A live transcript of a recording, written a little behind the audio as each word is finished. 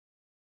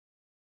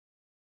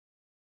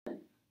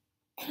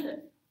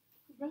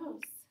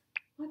Rose,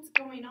 what's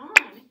going on?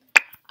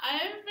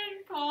 I've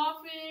been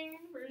coughing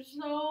for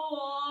so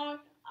long.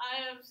 I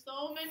have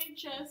so many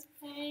chest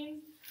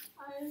pains.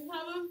 I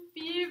have a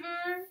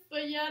fever,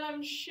 but yet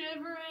I'm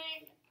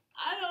shivering.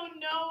 I don't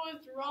know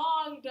what's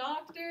wrong,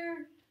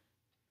 doctor.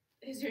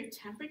 Is your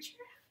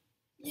temperature?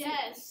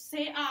 Yes.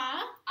 Say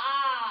ah.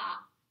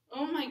 Ah.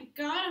 Oh my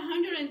God,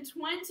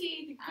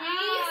 120 degrees?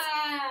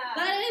 Ah.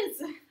 That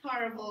is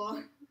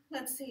horrible.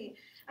 Let's see.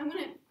 I'm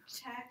going to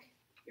check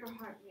your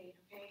heart rate,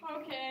 okay?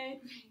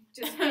 Okay.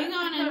 Just hang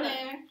on in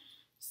there.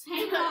 Just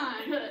hang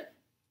on.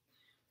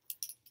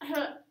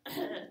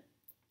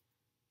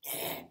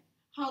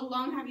 How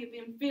long have you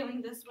been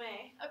feeling this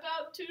way?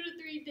 About 2 to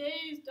 3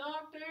 days,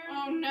 doctor.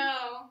 Oh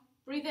no.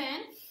 Breathe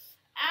in.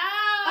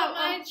 Ow,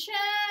 my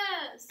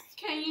chest.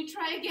 Can you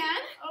try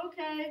again?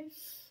 Okay.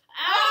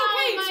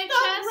 Okay, my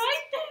stop chest.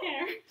 right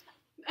there.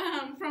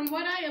 From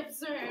what I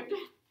observed,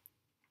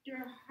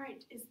 your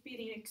heart is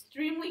beating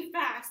extremely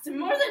fast,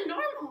 more than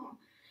normal.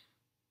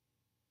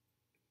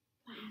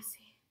 Let me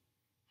see.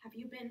 Have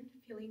you been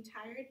feeling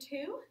tired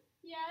too?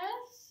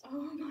 Yes.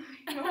 Oh my.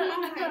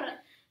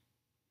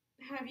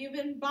 Have you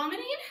been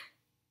vomiting?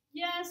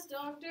 Yes,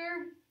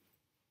 doctor.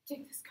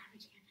 Take this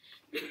garbage can.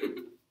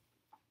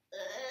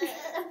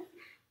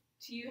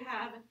 Do you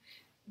have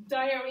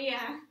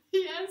diarrhea?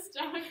 Yes,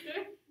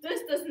 doctor.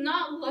 This does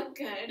not look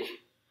good.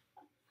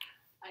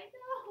 I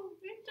know,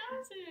 it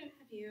doesn't.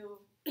 Have you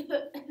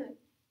gone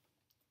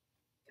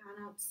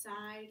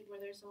outside where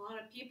there's a lot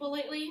of people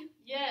lately?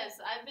 Yes,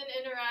 I've been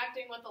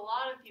interacting with a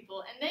lot of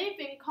people, and they've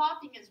been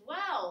coughing as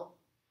well.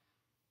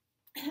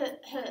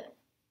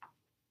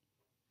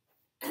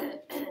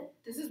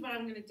 This is what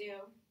I'm going to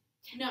do.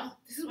 No,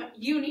 this is what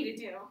you need to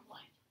do.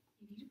 What?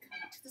 You need to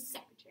come to the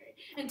secretary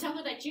and tell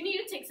her that you need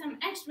to take some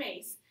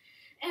x-rays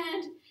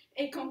and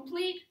a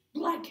complete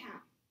blood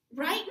count.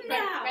 Right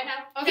now. Right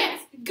now? Okay.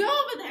 Yes, go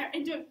over there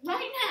and do it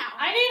right now.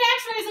 I need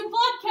x-rays and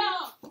blood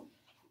count.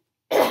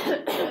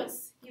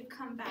 Yes, you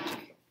come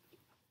back.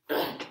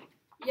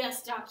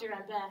 Yes, doctor,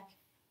 I'm back.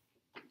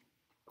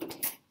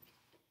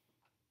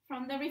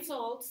 From the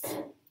results,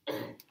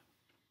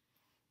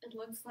 it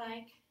looks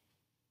like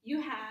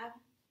you have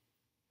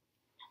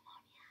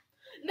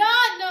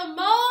Not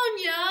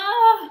pneumonia!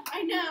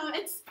 I know,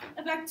 it's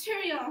a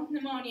bacterial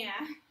pneumonia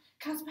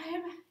caused by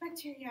a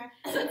bacteria.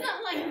 So it's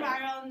not like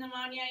viral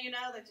pneumonia, you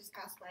know, that just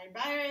caused by a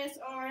virus,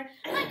 or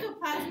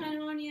mycoplasma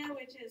pneumonia,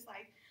 which is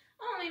like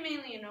only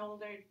mainly in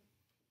older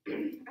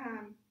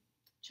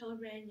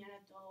children and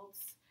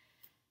adults.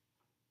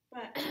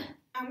 But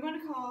I'm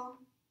going to call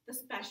the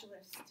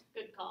specialist.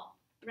 Good call.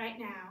 Right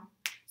now,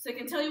 so I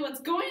can tell you what's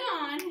going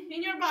on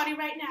in your body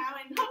right now,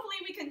 and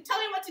hopefully we can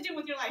tell you what to do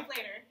with your life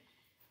later.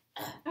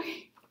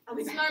 Okay, I'll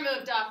be back. Smart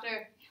move,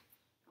 doctor.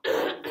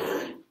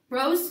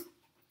 Rose,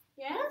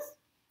 Yes?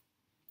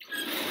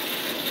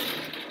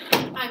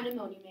 I'm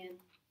Pneumonia Man.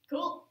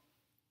 Cool.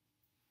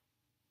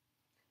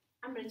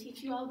 I'm going to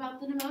teach you all about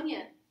the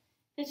pneumonia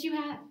that you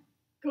have.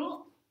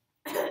 Cool.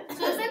 So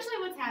essentially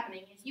what's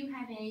happening is you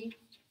have a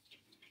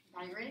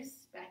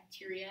virus,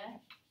 bacteria,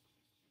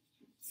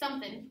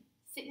 something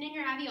sitting in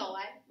your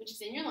alveoli, which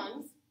is in your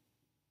lungs.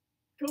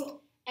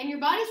 Cool. And your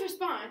body's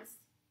response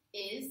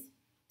is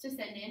to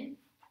send in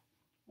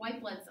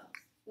white blood cells.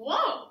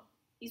 Whoa!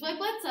 These white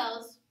blood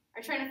cells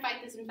are trying to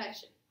fight this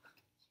infection.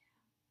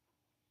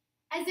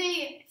 As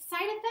a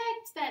side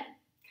effect that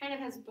kind of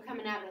has become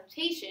an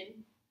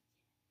adaptation,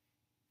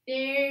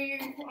 there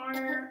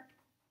are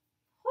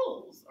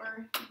holes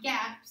or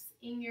gaps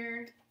in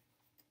your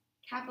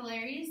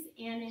capillaries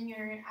and in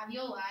your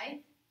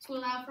alveoli to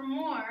allow for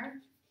more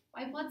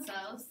white blood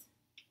cells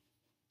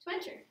to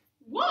enter.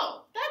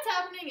 Whoa! That's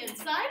happening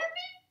inside of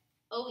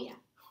Oh yeah.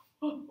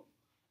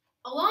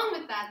 Along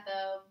with that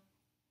though,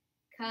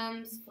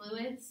 comes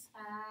fluids,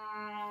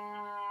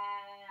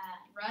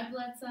 red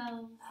blood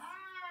cells,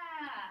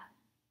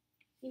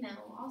 you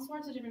know, all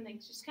sorts of different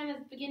things. Just kind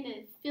of begin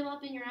to fill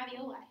up in your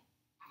alveoli.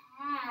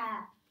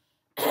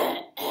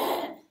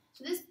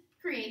 So this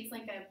creates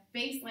like a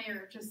base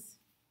layer of just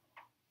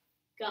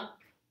gunk.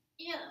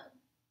 Yeah.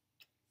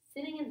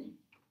 Sitting in there.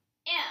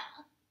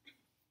 Yeah.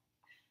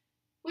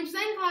 Which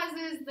then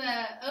causes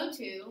the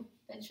O2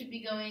 that should be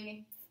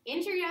going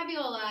into your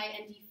alveoli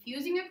and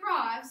diffusing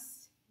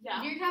across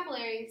into your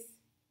capillaries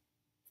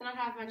to not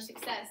have much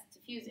success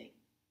diffusing.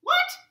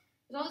 What?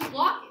 There's all this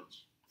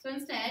blockage. So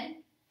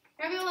instead,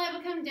 your alveoli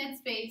become dead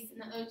space and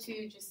the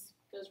O2 just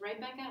goes right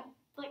back out.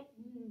 Like,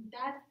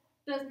 that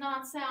does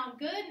not sound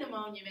good,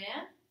 Pneumonia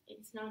Man.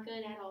 It's not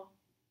good at all.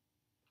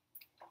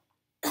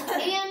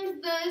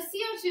 And the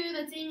CO2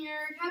 that's in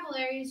your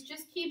capillaries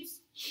just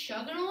keeps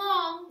chugging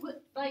along.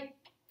 Like,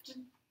 just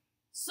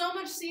so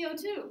much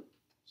CO2.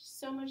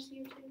 So much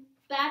CO2.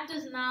 That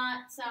does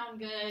not sound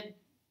good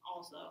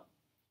also.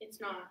 It's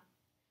not.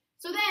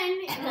 So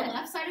then, in the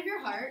left side of your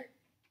heart,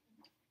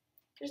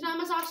 there's not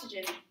much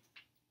oxygen.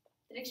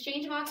 That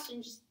exchange of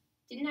oxygen just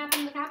didn't happen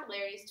in the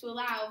capillaries to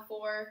allow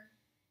for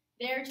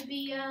there to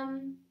be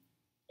an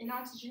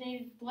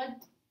oxygenated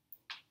blood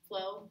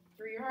flow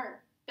through your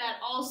heart.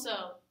 That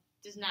also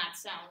does not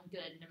sound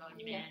good,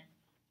 Pneumonia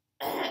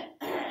Yeah.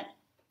 Man.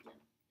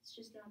 It's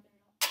just not good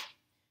at all.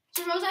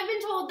 So, Rose, I've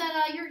been told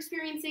that you're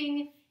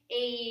experiencing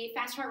a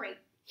fast heart rate.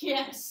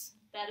 Yes,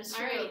 that is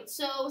true. All right.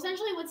 So,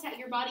 essentially, what's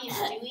your body is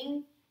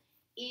doing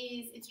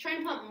is it's trying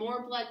to pump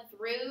more blood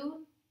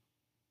through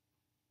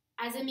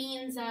as a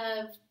means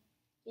of,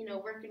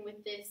 working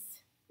with this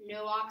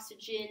no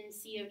oxygen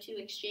CO2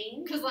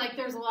 exchange. Because,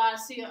 there's a lot of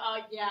CO.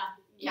 Yeah.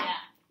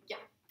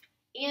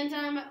 And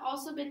I've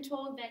also been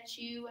told that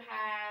you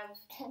have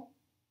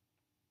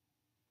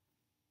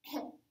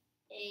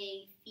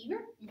a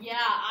fever. Yeah,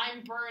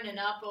 I'm burning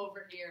up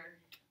over here.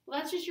 Well,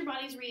 that's just your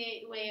body's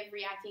way of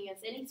reacting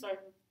against any sort of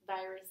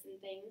virus and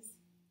things.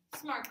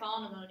 Smart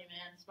call, Pneumonia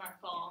Man.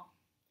 Smart call.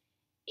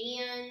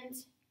 And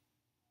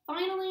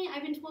finally,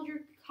 I've been told you're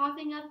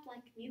coughing up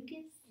like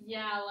mucus.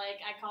 Yeah,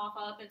 I cough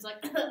up and it's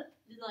like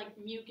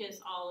mucus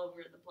all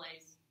over the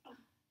place.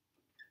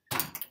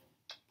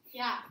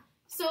 Yeah.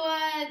 So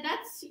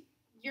that's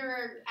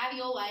your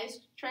alveoli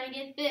trying to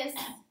get this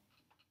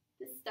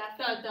stuff.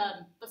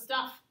 The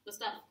stuff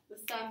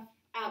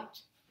out.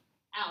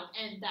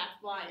 And that's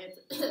why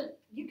it's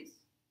mucus.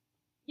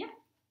 Yeah.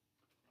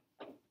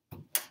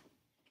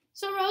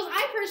 So Rose,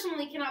 I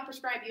personally cannot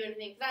prescribe you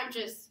anything because I'm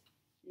just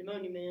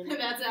Pneumonia Man.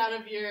 That's out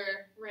of your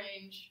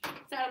range.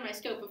 It's out of my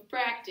scope of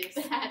practice.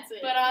 That's it.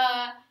 But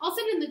I'll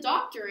send in the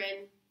doctor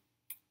and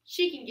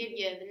she can give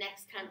you the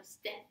next kind of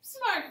steps.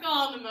 Smart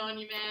call,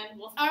 Pneumonia Man.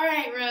 Well, all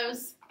right,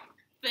 Rose.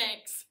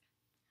 thanks.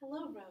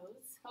 Hello,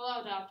 Rose.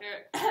 Hello,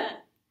 doctor.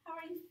 How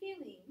are you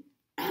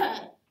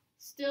feeling?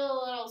 Still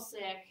a little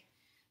sick.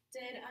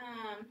 Did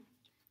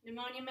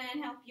Pneumonia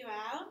Man help you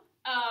out?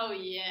 Oh,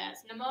 yes.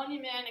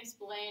 Pneumonia Man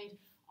explained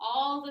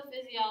all the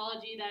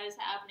physiology that is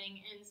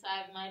happening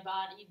inside my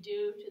body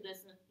due to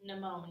this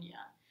pneumonia.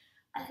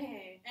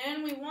 Okay,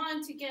 and we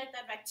want to get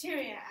that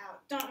bacteria out,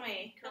 don't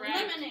we? Correct.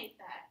 Eliminate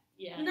that.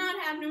 Yeah.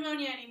 Not have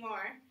pneumonia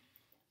anymore.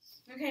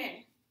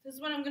 Okay, this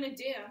is what I'm going to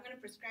do. I'm going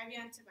to prescribe you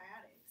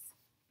antibiotics.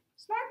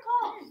 Smart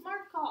call.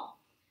 Smart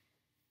call.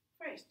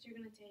 First, you're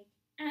going to take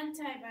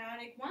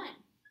antibiotic 1.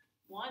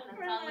 One, that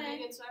For sounds like a like-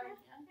 good start.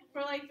 Yeah.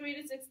 For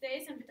 3 to 6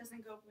 days, and if it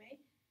doesn't go away,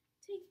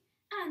 take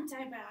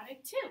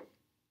antibiotic 2.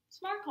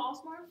 Smart call,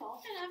 smart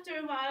call. And after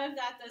a while, if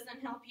that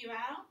doesn't help you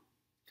out,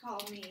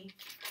 call me.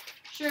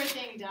 Sure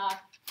thing,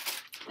 Doc.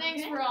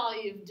 Thanks Okay. for all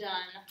you've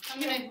done. I'm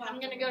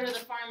You're gonna go to the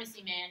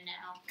pharmacy man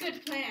now.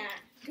 Good plan.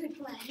 Good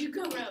plan. You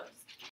go, Rose.